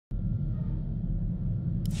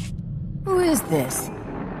Who is this?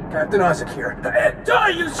 Captain Isaac here. And die,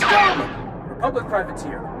 you scum! Republic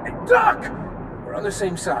privateer. And Doc! We're on the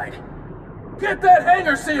same side. Get that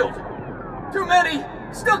hangar sealed! Too many!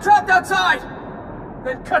 Still trapped outside!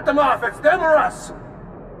 Then cut them off, it's them or us!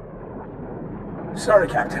 Sorry,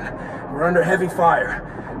 Captain. We're under heavy fire.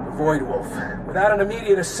 The Void Wolf. Without an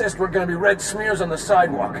immediate assist, we're gonna be red smears on the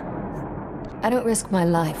sidewalk. I don't risk my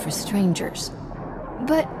life for strangers.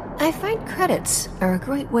 But I find credits are a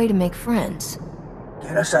great way to make friends.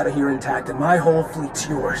 Get us out of here intact and my whole fleet's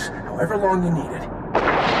yours, however long you need it.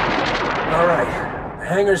 Alright, the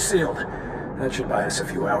hangar's sealed. That should buy us a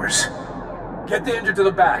few hours. Get the injured to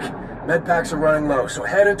the back. Med packs are running low, so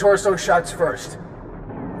head and torso shots first.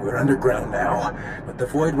 We're underground now, but the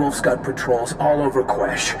Void Wolf's got patrols all over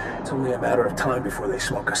Quesh. It's only a matter of time before they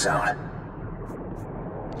smoke us out.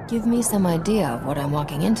 Give me some idea of what I'm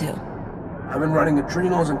walking into. I've been running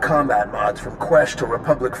adrenals and combat mods from Quesh to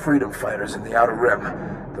Republic freedom fighters in the Outer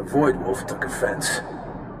Rim. The Void Wolf took offense.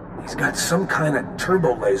 He's got some kind of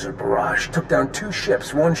turbo laser barrage. Took down 2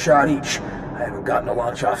 ships, 1 shot each. I haven't gotten a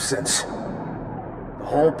launch off since. The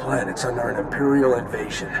whole planet's under an Imperial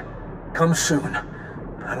invasion. Come soon.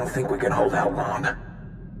 I don't think we can hold out long.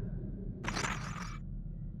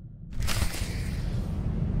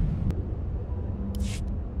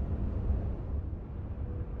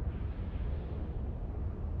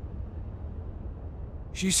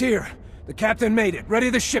 She's here. The captain made it.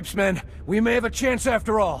 Ready the ships, men. We may have a chance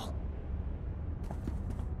after all.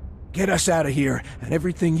 Get us out of here, and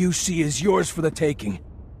everything you see is yours for the taking.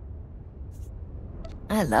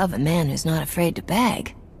 I love a man who's not afraid to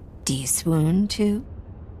beg. Do you swoon, too?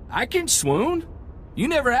 I can swoon. You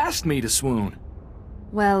never asked me to swoon.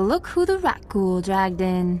 Well, look who the rat ghoul dragged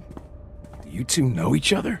in. Do you two know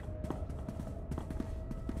each other?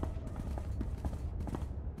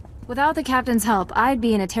 Without the captain's help, I'd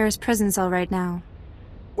be in a terrorist prison cell right now.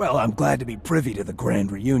 Well, I'm glad to be privy to the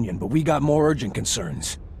grand reunion, but we got more urgent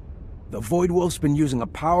concerns. The Void Wolf's been using a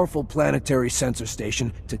powerful planetary sensor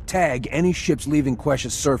station to tag any ships leaving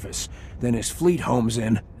Quesh's surface. Then his fleet homes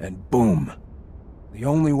in, and boom. The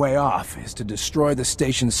only way off is to destroy the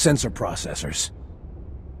station's sensor processors.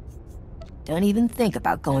 Don't even think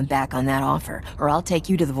about going back on that offer, or I'll take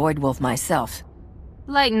you to the Void Wolf myself.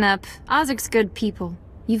 Lighten up. Isaac's good people.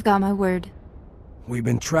 You've got my word. We've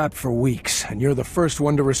been trapped for weeks, and you're the first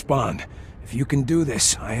one to respond. If you can do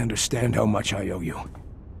this, I understand how much I owe you.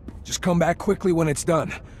 Just come back quickly when it's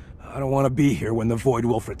done. I don't want to be here when the Void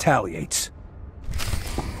Wolf retaliates.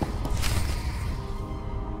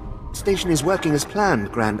 Station is working as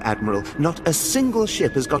planned, Grand Admiral. Not a single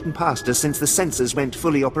ship has gotten past us since the sensors went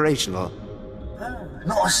fully operational.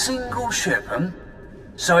 Not a single ship,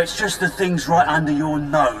 So it's just the things right under your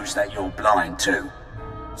nose that you're blind to?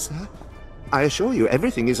 Sir? I assure you,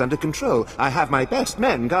 everything is under control. I have my best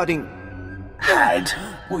men guarding... Had?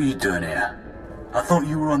 What are you doing here? I thought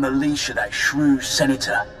you were on the leash of that shrew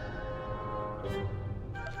senator.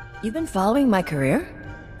 You've been following my career?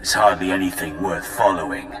 It's hardly anything worth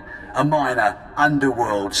following. A minor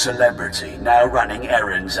underworld celebrity now running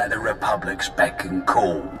errands at the Republic's beck and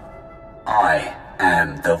call. I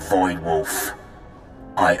am the Void Wolf.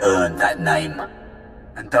 I earned that name.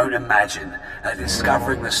 And don't imagine that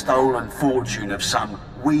discovering the stolen fortune of some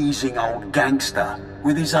wheezing old gangster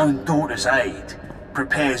with his own daughter's aid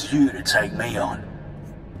prepares you to take me on.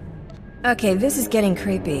 Okay, this is getting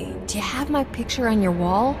creepy. Do you have my picture on your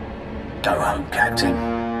wall? Go home,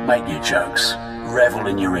 Captain. Make your jokes. Revel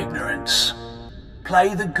in your ignorance.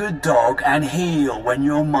 Play the good dog and heel when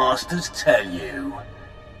your masters tell you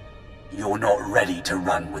you're not ready to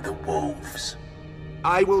run with the wolves.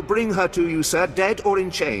 I will bring her to you, sir, dead or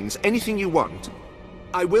in chains. Anything you want.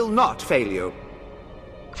 I will not fail you.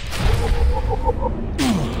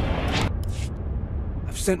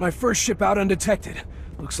 I've sent my first ship out undetected.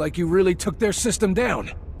 Looks like you really took their system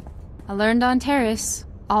down. I learned on Terrace.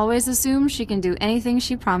 Always assume she can do anything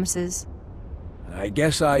she promises. I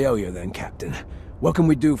guess I owe you then, Captain. What can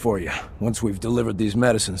we do for you, once we've delivered these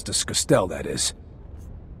medicines to Skostel, that is?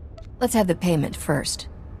 Let's have the payment first.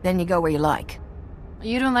 Then you go where you like.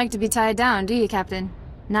 You don't like to be tied down, do you, Captain?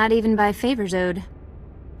 Not even by favors owed.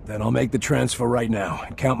 Then I'll make the transfer right now,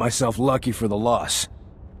 and count myself lucky for the loss.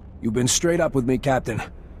 You've been straight up with me, Captain.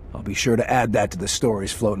 I'll be sure to add that to the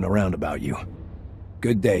stories floating around about you.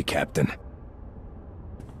 Good day, Captain.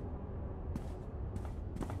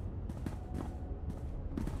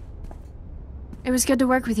 It was good to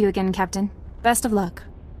work with you again, Captain. Best of luck.